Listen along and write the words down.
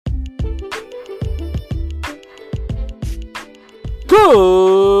Good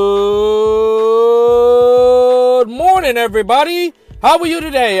morning, everybody. How are you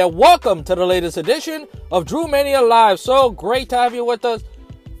today? And welcome to the latest edition of Drew Mania Live. So great to have you with us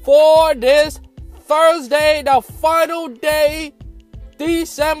for this Thursday, the final day,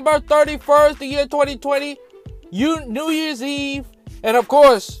 December 31st, the year 2020, New Year's Eve. And of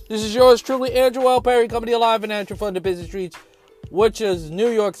course, this is yours truly, Andrew L. Perry, coming to you live and Andrew from the busy streets, which is New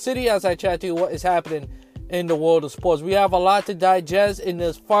York City, as I chat to you what is happening in the world of sports. We have a lot to digest in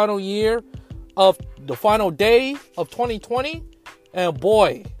this final year of the final day of 2020. And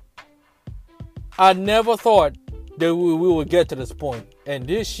boy, I never thought that we would get to this point. And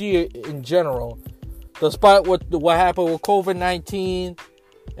this year in general, despite what happened with COVID-19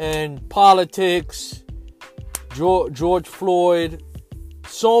 and politics, George Floyd,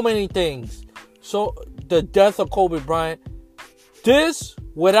 so many things. So the death of Kobe Bryant, this,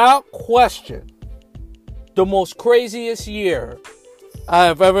 without question, the most craziest year I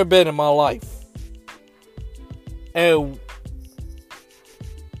have ever been in my life. But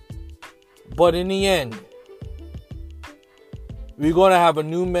in the end, we're going to have a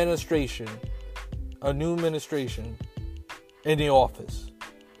new administration in the office.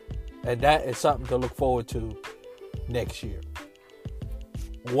 And that is something to look forward to next year.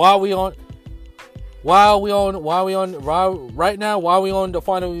 Right now, while we on the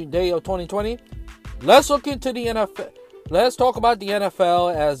final day of 2020, let's look into the NFL. Let's talk about the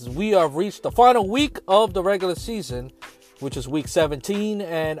NFL as we have reached the final week of the regular season, which is week 17,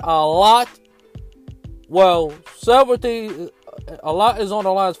 and a lot is on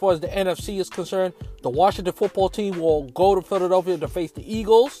the line as far as the NFC is concerned. The Washington football team will go to Philadelphia to face the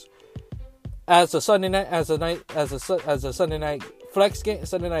Eagles as a Sunday night flex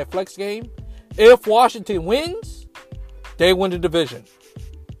game. If Washington wins, they win the division.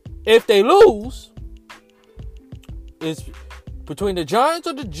 If they lose, it's between the Giants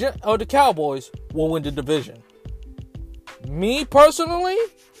or the Cowboys will win the division. Me personally,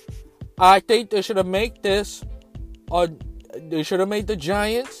 I think they should have made this. They should have made the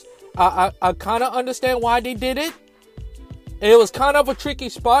Giants. I kind of understand why they did it. It was kind of a tricky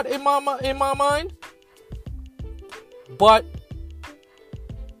spot in my mind, but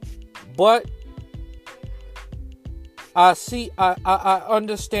I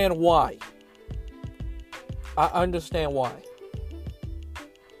understand why.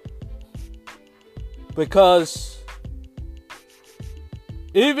 Because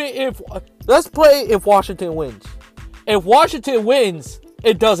let's play if Washington wins. If Washington wins,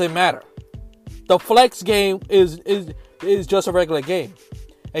 it doesn't matter. The flex game is just a regular game.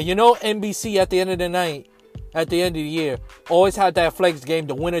 And you know NBC at the end of the night, at the end of the year, always had that flex game,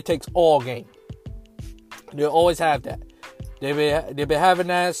 the winner takes all game. They always have that. They've been having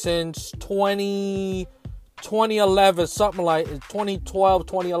that since 2011, something like 2012,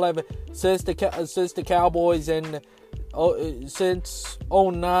 2011, since the Cowboys, and since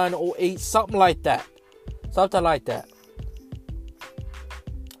 09, 08, something like that.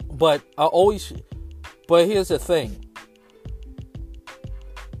 But here's the thing.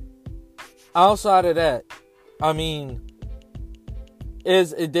 Outside of that, I mean,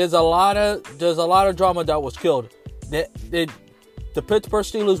 there's a lot of drama that was killed. The Pittsburgh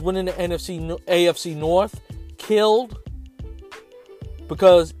Steelers winning the AFC North killed,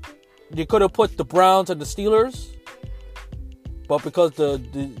 because you could have put the Browns and the Steelers, but because the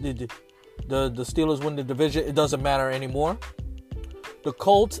Steelers win the division, it doesn't matter anymore. The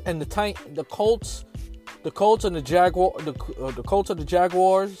Colts and the Jaguars.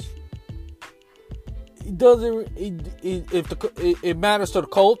 It matters to the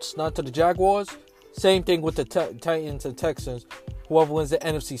Colts, not to the Jaguars. Same thing with the Titans and Texans. Whoever wins the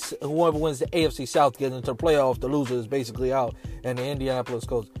AFC South gets into the playoff. The loser is basically out, and the Indianapolis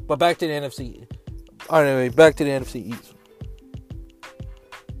Colts. But back to the NFC. Anyway, back to the NFC East.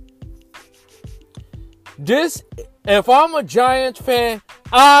 If I'm a Giants fan,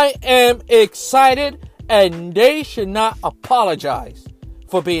 I am excited, and they should not apologize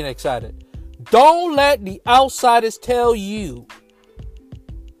for being excited. Don't let the outsiders tell you,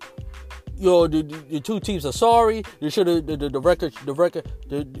 the two teams are sorry. They should have the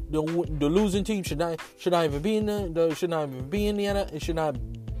losing team should not even be in the should not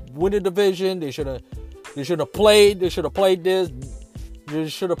win the division. They should have played this. You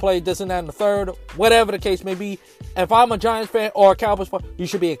should have played this and that in the third. Whatever the case may be. If I'm a Giants fan or a Cowboys fan, you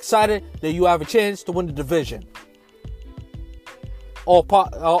should be excited that you have a chance to win the division.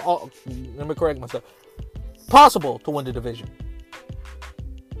 Let me correct myself. Possible to win the division.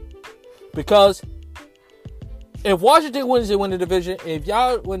 Because if Washington wins, they win the division. If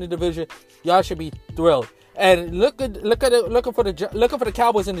y'all win the division, y'all should be thrilled. And looking for the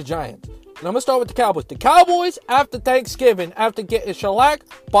Cowboys and the Giants. And I'm gonna start with the Cowboys. The Cowboys, after Thanksgiving, after getting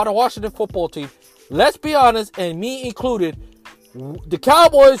shellacked by the Washington football team, let's be honest, and me included, the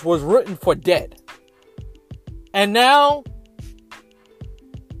Cowboys was written for dead. And now,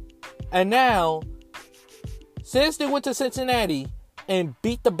 since they went to Cincinnati and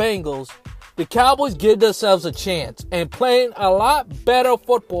beat the Bengals, the Cowboys give themselves a chance and playing a lot better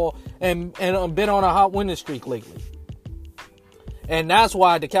football and been on a hot winning streak lately. And that's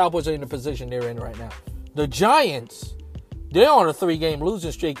why the Cowboys are in the position they're in right now. The Giants, they're on a 3-game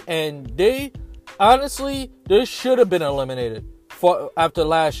losing streak, and they should have been eliminated after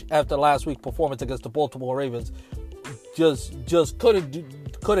last week's performance against the Baltimore Ravens. Just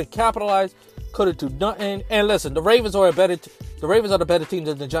couldn't capitalize, couldn't do nothing. And listen, the Ravens are the better team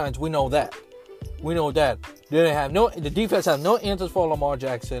than the Giants. We know that. The defense have no answers for Lamar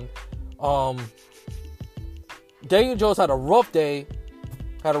Jackson. Daniel Jones had a rough day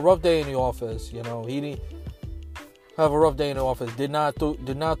in the office. You know, he didn't have a rough day in the office. Did not throw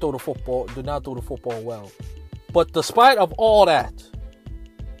the football well. But despite of all that,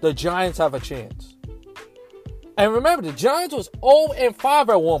 the Giants have a chance. And remember, the Giants was 0-5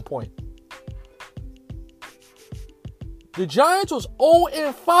 at one point. The Giants was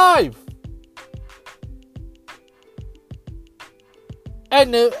 0-5.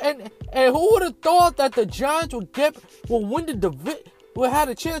 And who would have thought that the Giants would have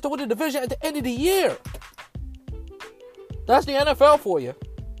a chance to win the division at the end of the year? That's the NFL for you.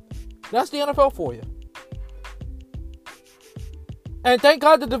 And thank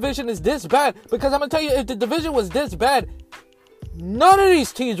God the division is this bad. Because I'm going to tell you, if the division was this bad, none of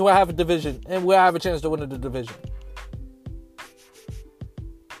these teams will have a division and will have a chance to win the division.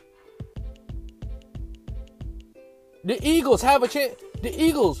 The Eagles have a chance. The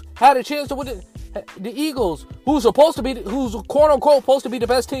Eagles had a chance to win it. The Eagles, who's quote unquote supposed to be the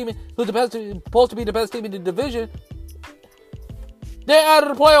best team, supposed to be the best team in the division, they're out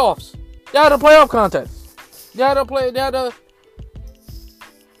of the playoffs. They're out of the playoff contest. They're out of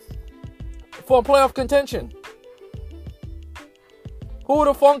for playoff contention. Who would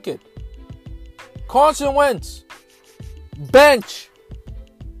have thunk it? Carson Wentz, bench,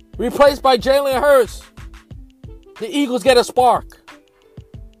 replaced by Jalen Hurts. The Eagles get a spark.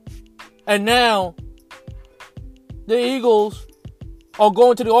 And now, the Eagles are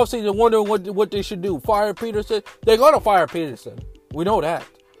going to the offseason wondering what they should do. Fire Peterson? They're going to fire Peterson. We know that.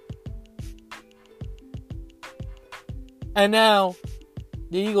 And now,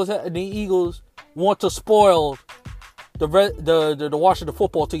 the Eagles want to spoil the Washington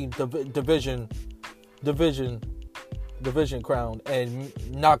football team division crown and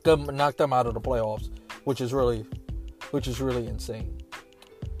knock them out of the playoffs, which is really insane.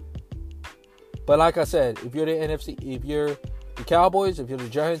 But like I said, if you're the NFC, if you're the Cowboys, if you're the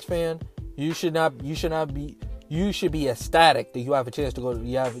Giants fan, you should be ecstatic that you have a chance to go.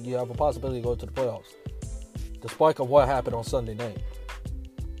 You have a possibility to go to the playoffs, despite of what happened on Sunday night.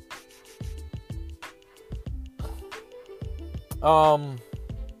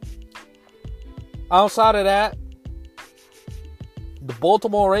 Outside of that, the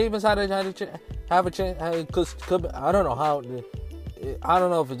Baltimore Ravens have a chance. Because I don't know how. I don't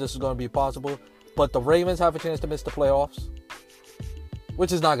know if this is going to be possible, but the Ravens have a chance to miss the playoffs,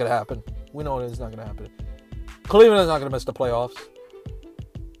 which is not going to happen. We know it's not going to happen. Cleveland is not going to miss the playoffs.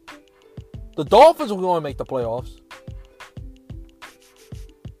 The Dolphins will go and make the playoffs,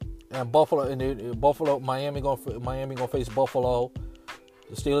 and Miami going to face Buffalo.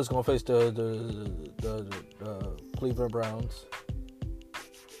 The Steelers going to face the Cleveland Browns.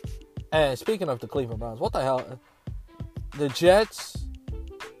 And speaking of the Cleveland Browns, what the hell? The Jets,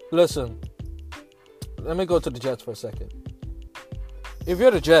 listen, let me go to the Jets for a second. If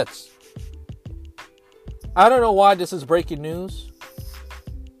you're the Jets, I don't know why this is breaking news,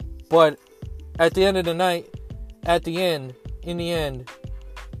 but at the end of the night, in the end,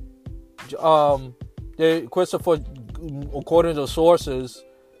 Christopher, according to sources,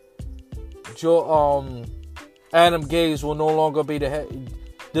 Adam Gase will no longer be the head.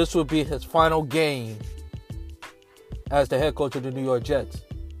 This will be his final game as the head coach of the New York Jets.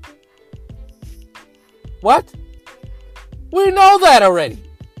 What? We know that already.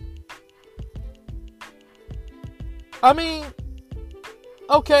 I mean,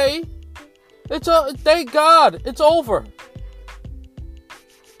 okay. Thank God, it's over.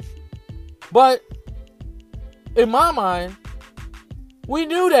 But in my mind, we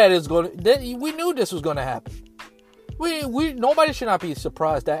knew we knew this was going to happen. Nobody should not be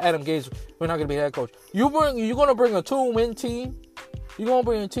surprised that Adam Gase we're not going to be head coach. You're going to bring a 2-win team. You're going to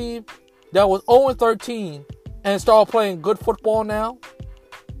bring a team that was 0-13 and start playing good football now,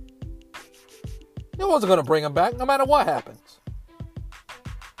 it wasn't going to bring him back no matter what happens.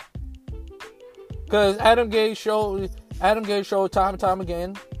 Because Adam Gase showed time and time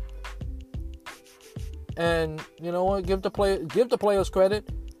again. And you know what? Give the players credit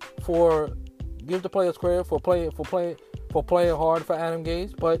for playing hard for Adam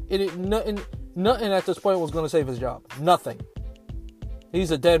Gase. But nothing at this point was going to save his job. Nothing.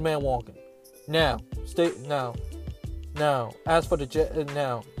 He's a dead man walking. Now, as for the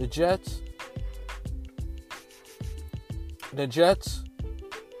Jets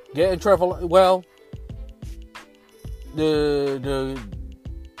getting Trevor. Well, they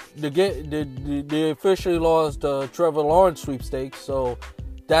officially lost the Trevor Lawrence sweepstakes, so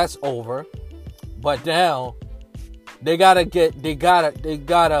that's over. But now they gotta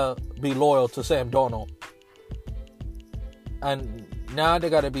be loyal to Sam Darnold, and now they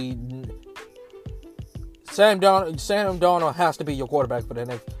gotta be Sam Darnold has to be your quarterback for the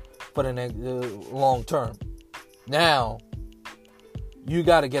next long term. Now you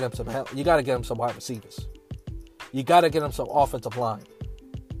gotta get him some help. You gotta get him some wide receivers. You gotta get him some offensive line.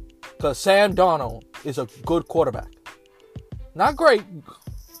 Because Sam Darnold is a good quarterback. Not great.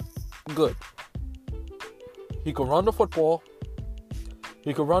 Good. He can run the football.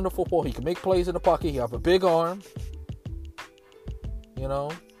 He can make plays in the pocket. He have a big arm. You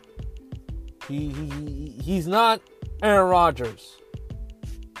know. He's not Aaron Rodgers.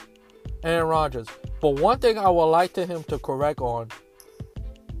 But one thing I would like him to correct on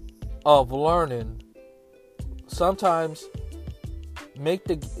of learning, sometimes when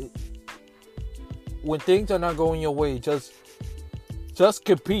things are not going your way, just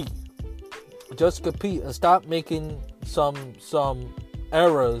compete. Just compete and stop making some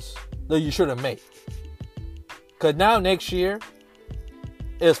errors that you shouldn't make. Because now next year,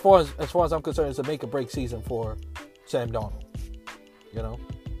 as far as I'm concerned, it's a make or break season for Sam Darnold. You know?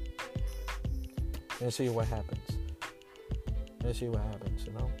 And see what happens. You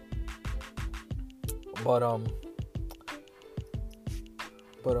know? But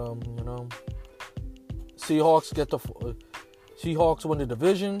you know, Seahawks win the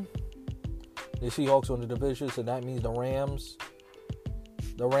division. The Seahawks win the division, so that means the Rams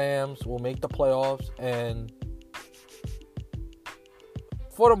will make the playoffs, and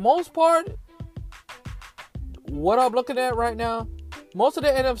for the most part, what I'm looking at right now, most of the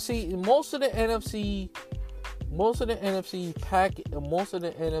NFC,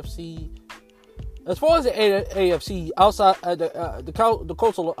 as far as the AFC outside, the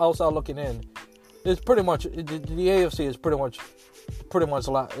coastal outside looking in, it's pretty much the AFC is pretty much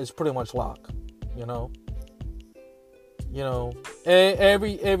locked. You know,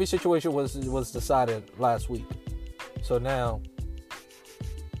 every situation was decided last week. So now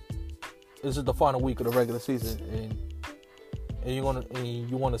this is the final week of the regular season, and you want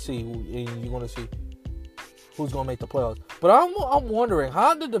to see who's gonna make the playoffs. But I'm wondering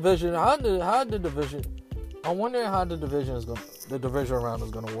how the division round is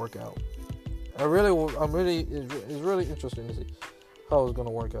gonna work out. It's really interesting to see how it's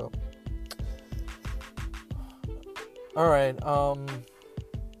gonna work out. All right.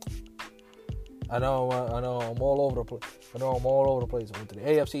 I know I'm all over the place. I went to the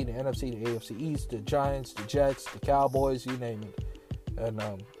AFC, the NFC, the AFC East, the Giants, the Jets, the Cowboys, you name it, and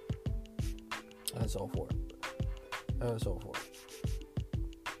so forth.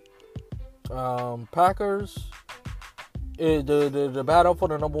 Packers. The battle for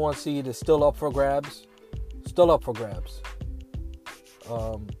the number one seed is still up for grabs.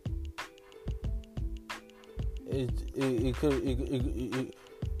 It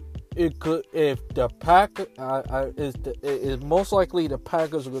could if the Packers is most likely the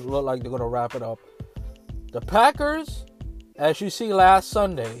Packers are going to look like they're going to wrap it up. The Packers, as you see last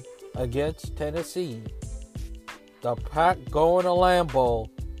Sunday against Tennessee, the Pack going to Lambeau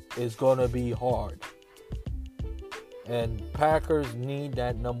is going to be hard. And Packers need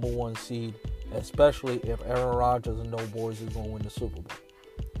that number one seed, especially if Aaron Rodgers and no boys is going to win the Super Bowl.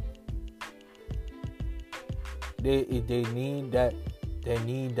 They need that. They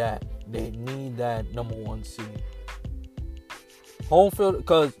need that number one seed. Home field,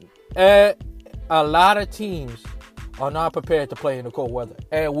 because a lot of teams are not prepared to play in the cold weather,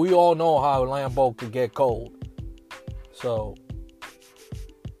 and we all know how Lambeau can get cold. So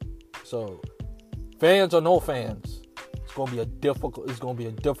fans or no fans, it's gonna be a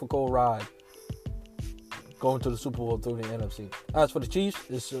difficult ride going to the Super Bowl through the NFC. As for the Chiefs,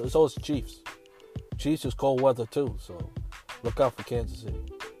 so it's the Chiefs. Chiefs is cold weather too, so look out for Kansas City.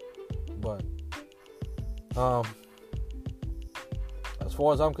 But as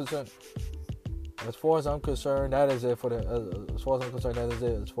far as I'm concerned, As far as I'm concerned, that is it for the. As far as I'm concerned, that is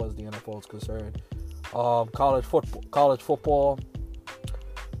it. As far as the NFL is concerned, college football,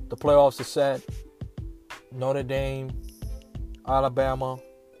 the playoffs are set. Notre Dame, Alabama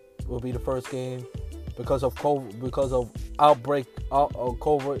will be the first game because of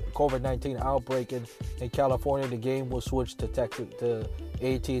COVID-19 outbreak in California. The game will switch to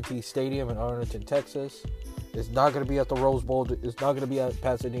AT&T Stadium in Arlington, Texas. It's not going to be at the Rose Bowl. It's not going to be at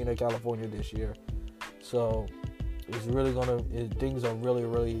Pasadena, California this year. So it's really things are really,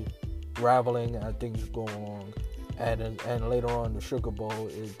 really raveling as things go along. And later on, the Sugar Bowl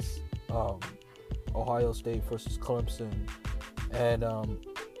is Ohio State versus Clemson. And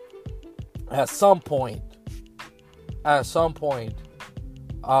at some point, I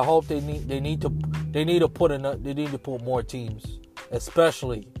hope they need to put more teams,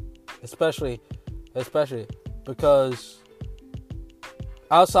 especially because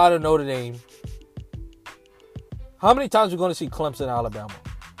outside of Notre Dame, how many times are we going to see Clemson, Alabama?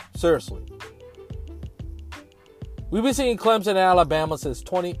 Seriously. We've been seeing Clemson and Alabama since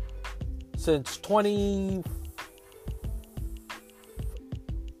 2017.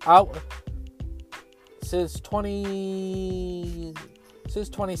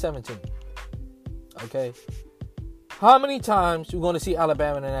 Okay? How many times are we going to see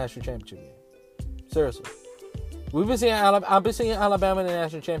Alabama in the national championship game? Seriously. I've been seeing Alabama in the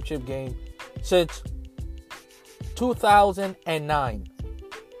national championship game since 2009.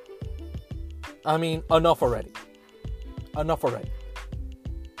 I mean, enough already.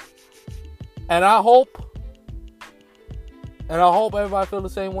 And I hope everybody feel the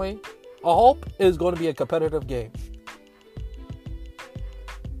same way. I hope it's going to be a competitive game.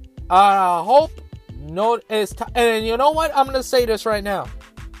 I hope and you know what? I'm going to say this right now.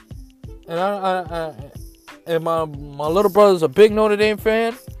 And my little brother's a big Notre Dame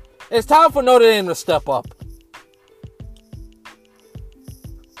fan. It's time for Notre Dame to step up.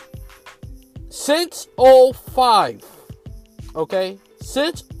 Since 2005, okay?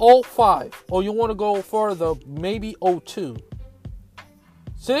 Since 2005, or you want to go further, maybe 2002.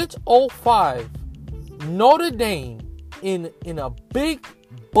 Since 2005, Notre Dame in a big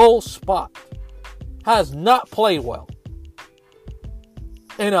bowl spot has not played well.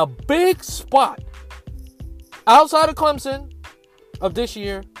 In a big spot, outside of Clemson of this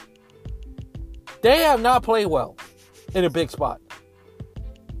year, they have not played well in a big spot.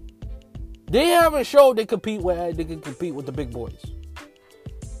 They haven't showed they can compete with the big boys.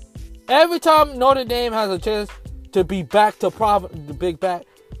 Every time Notre Dame has a chance to be back to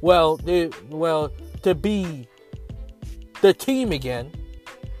to be the team again,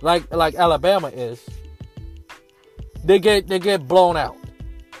 like Alabama is, they get blown out.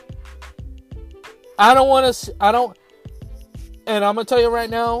 And I'm gonna tell you right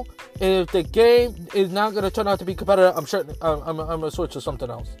now, if the game is not gonna turn out to be competitive, I'm gonna switch to something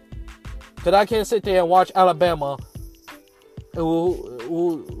else. Because I can't sit there and watch Alabama,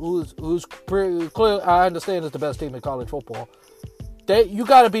 who's pretty clear. I understand is the best team in college football. You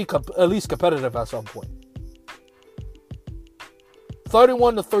got to be at least competitive at some point.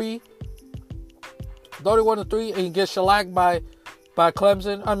 31-3, and you get shellacked by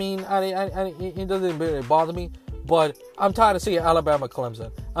Clemson. I mean, it doesn't really bother me, but I'm tired of seeing Alabama,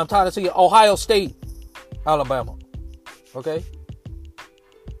 Clemson. I'm tired of seeing Ohio State, Alabama. Okay.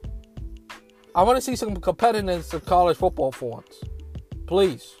 I want to see some competitiveness in college football for once.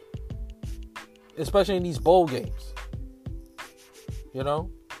 Please. Especially in these bowl games. You know?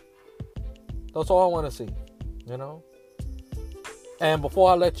 That's all I want to see. You know? And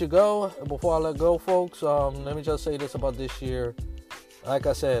before I let go, folks, let me just say this about this year. Like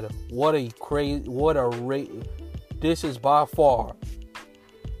I said, this is by far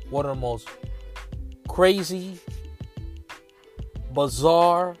one of the most crazy,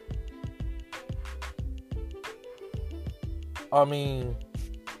 bizarre, I mean,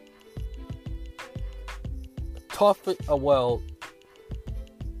 tough,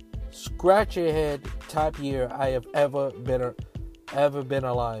 scratch your head type year I have ever been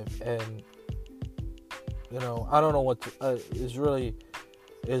alive. And you know, I don't know what is really.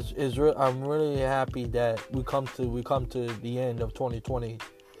 I'm really happy that we come to the end of 2020,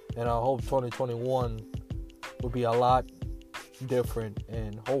 and I hope 2021 will be a lot different,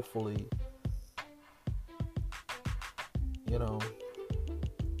 and hopefully, you know,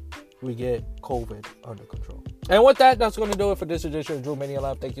 we get COVID under control. And with that, that's going to do it for this edition of Drew Mania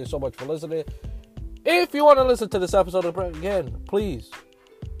Live. Thank you so much for listening. If you want to listen to this episode again, please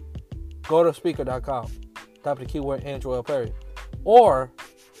go to Speaker.com, type the keyword Andrew L. Perry, or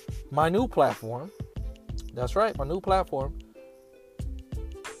my new platform. That's right, my new platform.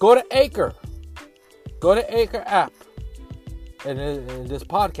 Go to Anchor. Go to Anchor app. And this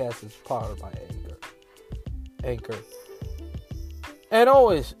podcast is powered by Anchor. And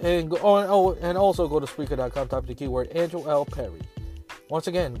also go to Spreaker.com, type the keyword Andrew L. Perry. Once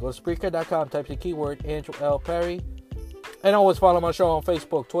again, go to Spreaker.com, type the keyword Andrew L. Perry. And always follow my show on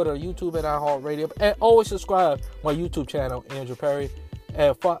Facebook, Twitter, YouTube, and iHeartRadio. And always subscribe to my YouTube channel, Andrew Perry.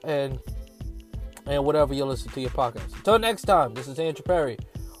 And whatever you listen to your podcast. Until next time, this is Andrew Perry.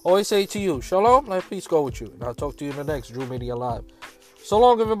 Always say to you, shalom, let peace go with you. And I'll talk to you in the next Drew Media Live. So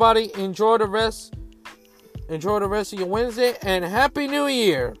long, everybody. Enjoy the rest of your Wednesday, and Happy New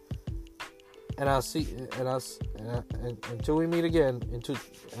Year. And until we meet again,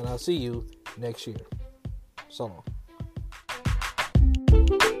 and I'll see you next year. So long.